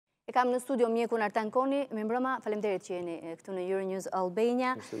E kam në studio mjekun Artan Koni, me mbrëma, faleminderit që jeni këtu në Euronews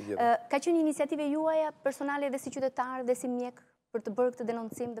Albania. Ka qenë iniciative juaja personale dhe si qytetar dhe si mjek për të bërë këtë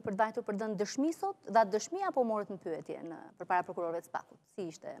denoncim dhe për të vajtur për dhënë dëshmi sot, dhatë dëshmi apo morët në pyetje përpara prokurorëve të Spakut? Si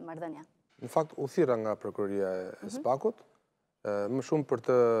ishte marrëdhënia? Në fakt, u thirra nga prokuroria e Spakut, më shumë për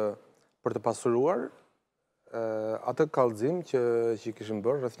të pasuruar atë kallëzim që kishim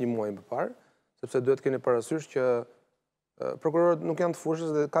bërë rreth një muaji më parë, sepse duhet keni parasysh që prokurorët nuk janë të fushës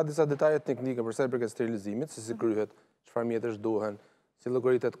dhe ka disa detaje teknike për sa i përket sterilizimit, se si kryhet, çfarë mjetësh duhen, si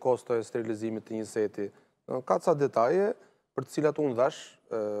llogaritet kosto e sterilizimit të një seti. Ka ca detaje për të cilat unë dhash,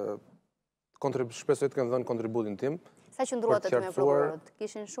 shpresoj të kenë dhënë kontributin tim. Sa që ndruat aty me prokurorët?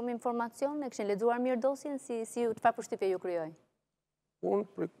 Kishin shumë informacion, e kishin lexuar mirë dosjen, si çfarë përshtypje ju krijoi?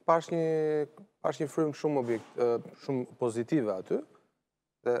 Unë pash një frymë shumë pozitive aty,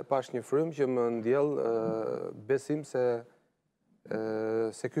 dhe pash një frymë që më ndjell besim se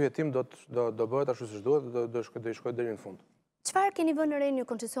ky hetim do bëhet ashtu siç duhet, do i shkojë deri në fund. Çfarë keni vënë re në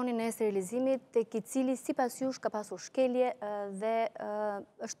koncesionin e sterilizimit, tek i cili sipas jush ka pasur shkelje dhe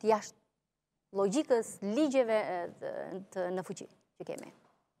është jashtë logjikës, ligjeve në fuqi që kemi?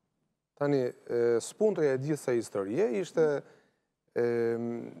 Tani, spuntoja e gjithë kësaj historie ishte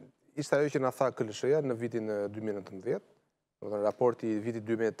ajo që na tha KLSH-ja në vitin 2019, raporti i vitit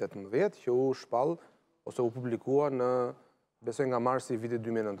 2018, që u shpall ose u publikua në, besoj nga marsi i vitit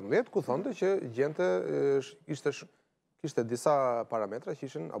 2019, ku thonte që kishte disa parametra që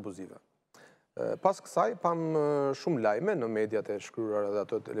ishin abuzive. Pas kësaj, pam shumë lajme në mediat e shkruara dhe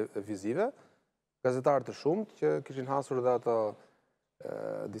ato televizive, gazetarë të shumt që kishin hasur dhe ato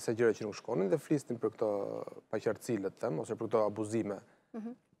disa gjëra që nuk shkonin dhe flisnin për këto paqartësi, le të them, ose për këto abuzime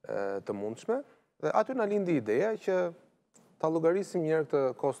të mundshme. Dhe aty na lindi ideja që ta llogarisim një herë këtë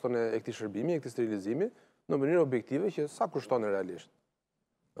koston e këtij shërbimi, e këtij sterilizimi, në mënyrë objektive që sa kushton realisht.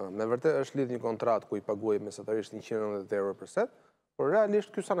 Me vërtet është lidhur një kontratë ku i paguaj mesatarisht 190 euro për set, por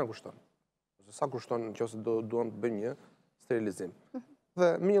realisht ky sa na kushton? Ose sa kushton nëse duam të bëjmë një sterilizim?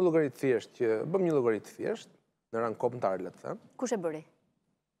 Dhe me një llogari të thjeshtë që bëm një llogari të thjeshtë, në rang kombëtar, le të them. Kush e bëri?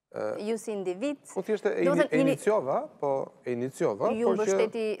 Ju si individ? Unë thjesht e iniciova, ju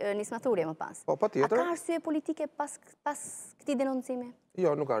mbështeti nismathurje më pas. Po, patjetër. A ka arsye politike pas këtij denoncimi?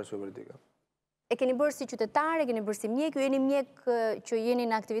 Jo, nuk ka arsye politike. E keni bërë si qytetar, e keni bërë si mjek, ju jeni mjek që jeni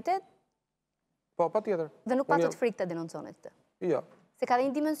në aktivitet? Po, patjetër. Dhe nuk patët frikë të denonconit këtë? Jo. Se ka dhe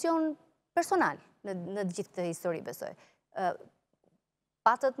një dimension personal në gjithë këtë histori, besoj.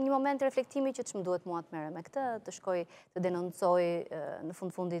 Patët një moment reflektimi që ç'm duhet mua të merrem me këtë, të shkoj të denoncoj në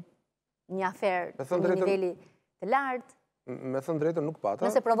fundit një aferë në një niveli të lartë. Me thënë drejtën nuk pata.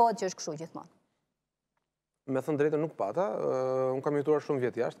 Nëse provohet që është kështu gjithmonë. Me thënë drejtën nuk pata. Unë kam jetuar shumë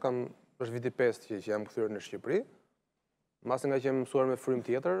vjet jashtë, është viti 5 që jam kthyer në Shqipëri. Mbas nga që jam mësuar me frymë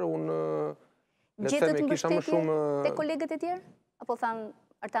tjetër, unë gjetët mbështetje te kolegët e tjerë? Apo thanë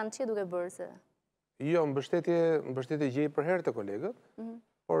Artan që duke bërë se... Jo, mbështetje gjej për herë të kolegët,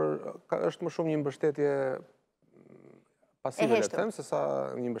 por është më shumë një mbështetje pasive, le të them, se sa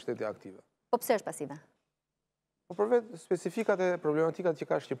një mbështetje aktive. Po pse është pasive? Po për vetë specifikat e problematikat që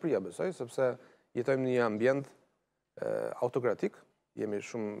ka Shqipëria, besoj, sepse jetojmë në një ambient autokratik, jemi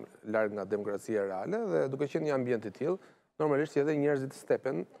shumë larg nga demokracia reale, dhe duke qenë një ambient i tillë, normalisht edhe njerëzit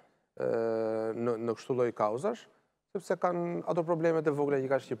stepen në kështu lloj kauzash, sepse kanë ato problemet e vogla që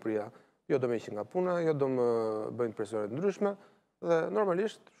ka Shqipëria. Jo do me ishi nga puna, jo do më bëjnë presionet ndryshme, dhe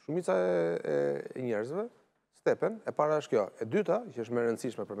normalisht shumica e njerëzve stepen, e para është kjo. E dyta, që është më e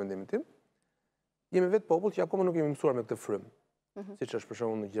rëndësishme për mendimin tim, jemi vetë popull që akoma nuk jemi mësuar me këtë frymë. Siç është për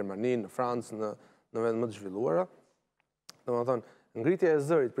shembull në Gjermani, në Francë, në vende më të zhvilluara. Domethënë, ngritja e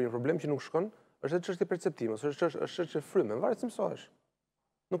zërit për një problem që nuk shkon, është çështje perceptimi, është çështje fryme, varet si mësohesh.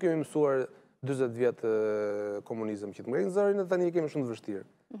 Nuk jemi mësuar 40 vjet komunizëm që të ngrenë zërin, dhe tani kemi shumë të vështirë.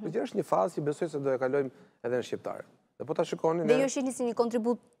 Kjo është një fazë që besoj se do e kalojmë edhe në shqiptare. Dhe po ta shikoni... Dhe ju shihni si një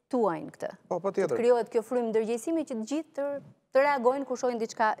kontribut tuaj në këtë? Po, patjetër. Të krijohet kjo frymë ndërgjegjësimi që të gjithë të reagojnë kur shohin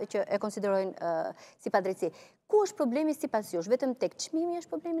diçka që e konsiderojnë si padrejtësi. Ku është problemi sipas jush? Vetëm tek çmimi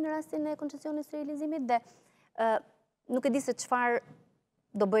është problemi në rastin e koncesionit sterilizimit dhe nuk e di se çfarë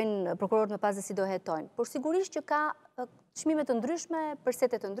do bëjnë prokurorët më pas dhe si do hetojnë. Por sigurisht që ka çmime të ndryshme, për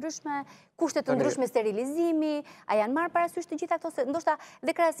sete të ndryshme, kushte të ndryshme sterilizimi, a janë marrë parasysh të gjitha këto, se ndoshta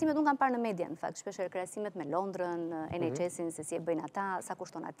dhe krahasimet unë kam parë në media, në fakt, shpeshherë krahasimet me Londrën, NHS-in, se si e bëjnë ata, sa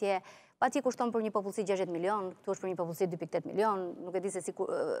kushton atje. Pa atje kushton për një popullsi 60 milion, këtu është për një popullsi 2.8 milion, nuk e di se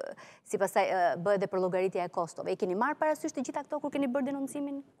si pastaj bëhet edhe për llogaritja e kostove. I keni marrë parasysh të gjitha këto kur keni bërë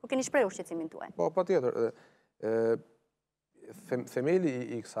denoncimin, kur keni shprehur shqetësimin tuaj? Po, patjetër. Themeli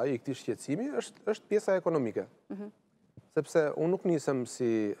i kësaj, i këtij shqetësimi, është pjesa ekonomike. Sepse unë nuk nisem si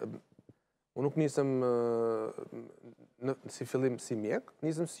fillim si mjek,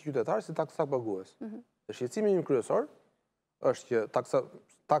 nisem si qytetar, si taksa pagues. Dhe shqetësimi im kryesor është që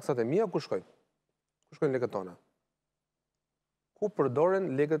taksat e mia ku shkojnë? Ku shkojnë lekët tona? Ku përdoren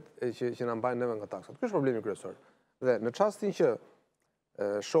lekët që na mbajnë neve nga taksat? Ky është problemi kryesor. Dhe në çastin që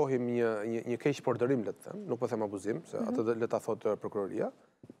shohim një keq përdorim, le të them, nuk po them abuzim, se atë le ta thotë prokuroria,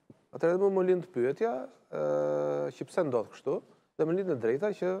 atëherë më lind pyetja që pse ndodh kështu, dhe më lind në drejta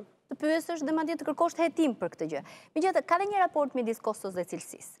që të pyesësh dhe madje të kërkosh hetim për këtë gjë. Megjithatë, ka dhe një raport midis kostos dhe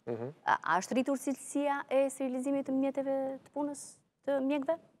cilësisë. A është rritur cilësia e sterilizimit të mjeteve të punës të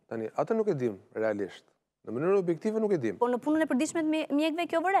mjekëve? Tani, atë nuk e dim realisht. Në mënyrë objektive nuk e dim. Po në punën e përditshme të mjekëve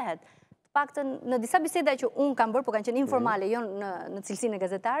kjo vërehet. Të paktën në disa biseda që unë kam bërë, po kanë qenë informale, jo në cilësinë e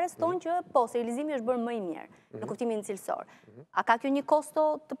gazetares, thonë që po, sterilizimi është bërë më i mirë, në kuptimin cilësor. A ka kjo një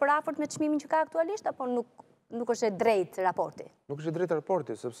kosto të përafërt me çmimin që ka aktualisht, apo nuk është e drejtë raporti? Nuk është e drejtë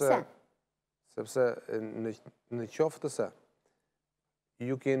raporti, sepse në qoftë të se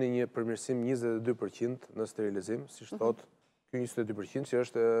ju keni një përmirësim 22% në sterilizim, si thotë ky 22% që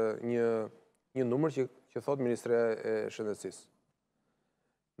është një numër që thotë Ministria e Shëndetësisë.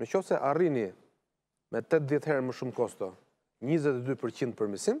 Në qoftë se arrini me 80 herë më shumë kosto 22%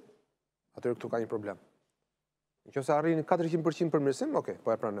 përmirësim, atëherë këtu ka një problem. Në qoftë se arrini 400% përmirësim, okay, po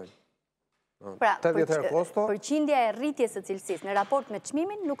e pranojmë. Pra, përqindja e rritjes së cilësisë në raport me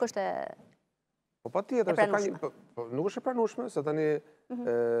çmimin nuk është e po patjetër, nuk është e pranueshme, se tani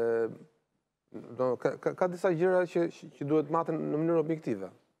ka disa gjëra që duhet maten në mënyrë objektive.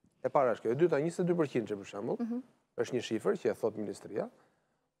 E para është kjo, e dyta 22% që për shembull, është një shifër që e thot Ministria,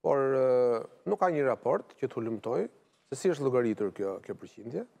 por nuk ka një raport që t'u lëmtoj se si është llogaritur kjo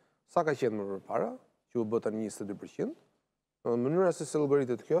përqindje, sa ka qenë më përpara, që u bë tani 22%, në mënyra se si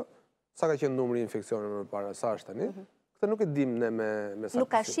llogaritet kjo, sa ka qenë numri i infeksioneve më parë, sa është tani, këtë nuk e dim ne me saktësi.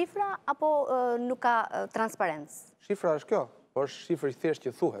 Nuk ka shifra apo nuk ka transparencë? Shifra është kjo, po është shifër thjesht që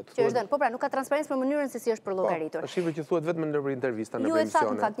thuhet. Që është dhënë, po pra, nuk ka transparencë për mënyrën se si është përllogaritur. Po, është shifër që thuhet vetëm në intervista, në Ju e emisione.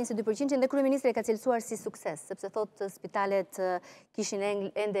 thatë në fakt 22% dhe kryeministri e ka cilësuar si sukses, sepse thotë spitalet kishin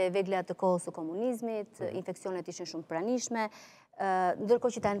ende vegla të kohës së komunizmit, infeksionet ishin shumë pranishme,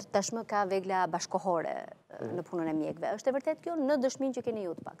 ndërkohë që tashmë ka vegla bashkohore në punën e mjekëve. Është e vërtet kjo në dëshminë që keni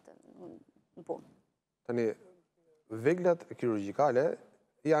ju të paktën në punë? Tani, veglat kirurgjikale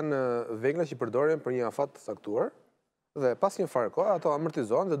janë vegla që përdoren për një afat të saktuar dhe pas një farë kohë ato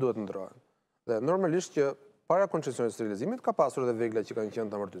amortizohen dhe duhet ndrohen. Dhe normalisht që para koncesionit sterilizimit ka pasur edhe vegla që kanë qenë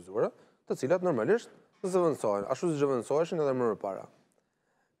të amortizuara, të cilat normalisht zëvendësohen, ashtu si zëvendësoheshin edhe më parë.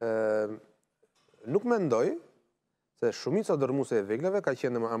 Nuk mendoj se shumica dërmuese e veglave ka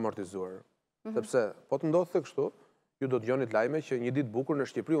qenë amortizuar. Sepse po të ndodhte kështu, ju do të dëgjonit lajme që një ditë bukur në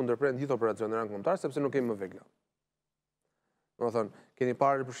Shqipëri u ndërpren gjithë operacionet në rang kombëtar sepse nuk kemi më vegla. Domethënë, keni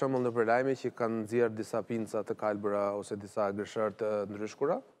parë për shembull në lajme që kanë nxjerrë disa pinca të kalbëra ose disa gërshërë të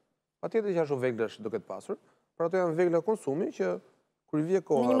ndryshkura, patjetër që ashtu veglash do ketë pasur, por ato janë vegla konsumi që kur i vije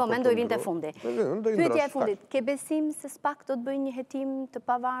koha. Në një moment do i vinte fundi. Pyetja e fundit, ke besim se SPAK do të bëjë një hetim të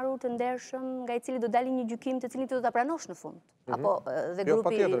pavarur, të ndershëm, nga i cili do dalë një gjykim të cilin ti do ta pranosh në fund? Apo dhe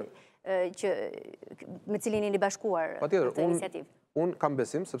grupi me cilin jeni bashkuar në këtë iniciativë? Unë kam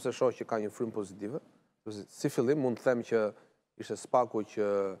besim, sepse shoh që ka një frymë pozitive. Si fillim mund të them që ishte SPAK-u që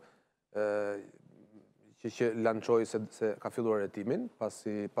lançoi se ka filluar hetimin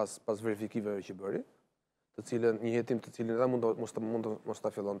pas verifikimeve që bëri, të cilën një hetim të cilin edhe mos ta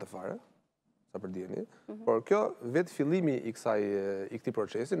fillon të fare, sa për dijeni, por kjo vetë fillimi i këtij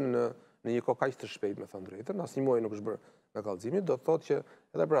procesi në një kohë kaq të shpejtë, me thënë drejtën, asnjë muaj nuk është bërë nga kallëzimi, do të thotë që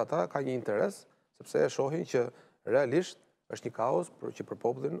edhe për ata ka një interes, sepse e shohin që realisht është një kaos që për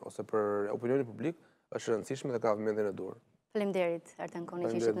popullin ose për opinionin publik është rëndësishme dhe ka vëmendjen e duhur. Faleminderit, Artan Koni,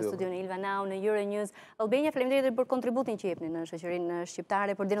 që ishit në studion e Ilvanau në Euronews Albania. Faleminderit për kontributin që jepni në shoqërinë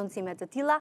shqiptare për denoncimet të tilla.